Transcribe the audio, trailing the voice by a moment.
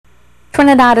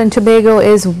Trinidad and Tobago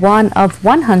is one of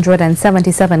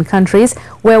 177 countries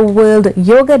where World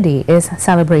Yoga Day is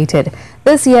celebrated.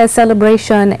 This year's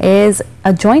celebration is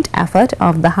a joint effort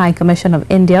of the High Commission of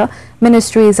India,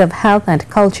 Ministries of Health and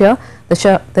Culture,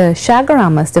 the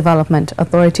Shagaramas Development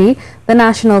Authority, the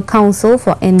National Council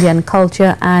for Indian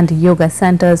Culture and yoga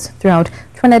centers throughout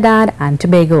Trinidad and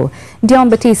Tobago.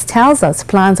 Dion Batiste tells us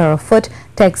plans are afoot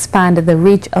to expand the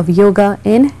reach of yoga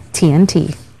in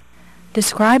TNT.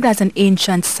 Described as an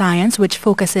ancient science which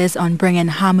focuses on bringing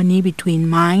harmony between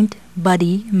mind,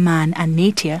 body, man and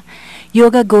nature,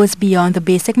 yoga goes beyond the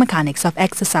basic mechanics of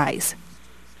exercise.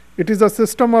 It is a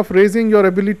system of raising your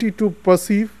ability to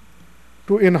perceive,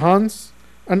 to enhance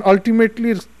and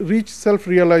ultimately reach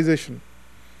self-realization.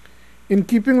 In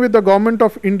keeping with the Government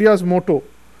of India's motto,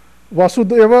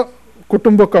 Vasudhaiva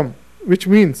Kutumbakam, which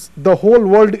means the whole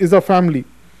world is a family,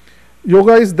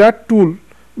 yoga is that tool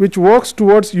which works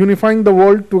towards unifying the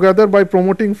world together by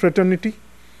promoting fraternity,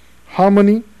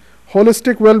 harmony,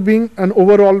 holistic well-being and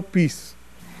overall peace.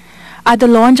 At the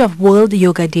launch of World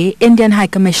Yoga Day, Indian High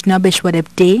Commissioner Bishwadip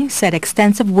Dey said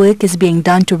extensive work is being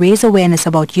done to raise awareness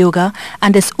about yoga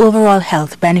and its overall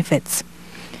health benefits.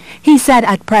 He said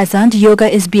at present yoga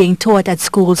is being taught at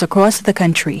schools across the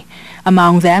country,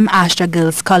 among them Astra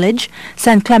Girls College,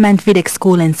 St. Clement Vedic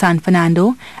School in San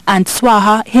Fernando and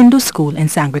Swaha Hindu School in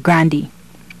Sangre Grande.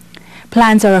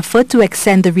 Plans are afoot to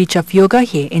extend the reach of yoga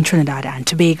here in Trinidad and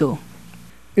Tobago.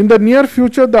 In the near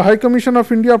future, the High Commission of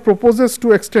India proposes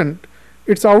to extend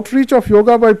its outreach of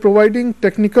yoga by providing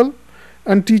technical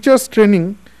and teachers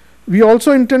training. We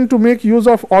also intend to make use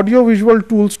of audio-visual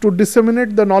tools to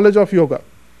disseminate the knowledge of yoga.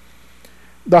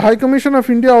 The High Commission of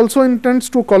India also intends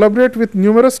to collaborate with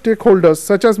numerous stakeholders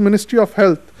such as Ministry of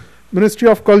Health, Ministry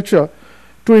of Culture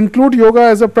to include yoga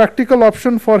as a practical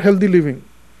option for healthy living.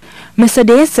 Mr.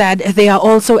 Dey said they are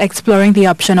also exploring the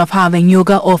option of having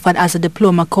yoga offered as a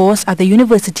diploma course at the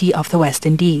University of the West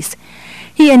Indies.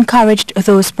 He encouraged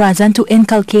those present to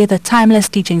inculcate the timeless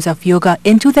teachings of yoga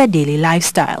into their daily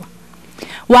lifestyle.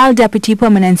 While Deputy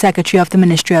Permanent Secretary of the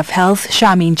Ministry of Health,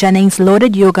 Charmaine Jennings,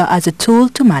 lauded yoga as a tool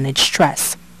to manage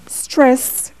stress.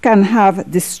 Stress can have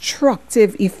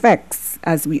destructive effects,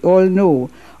 as we all know,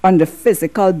 on the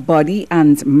physical body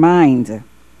and mind.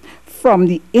 From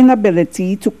the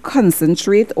inability to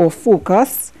concentrate or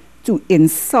focus to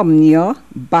insomnia,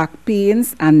 back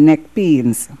pains and neck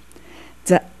pains.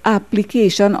 The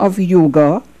application of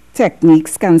yoga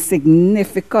techniques can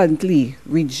significantly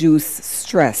reduce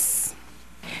stress.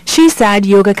 She said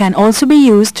yoga can also be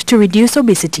used to reduce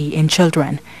obesity in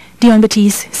children. Dion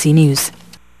Batiste, C News.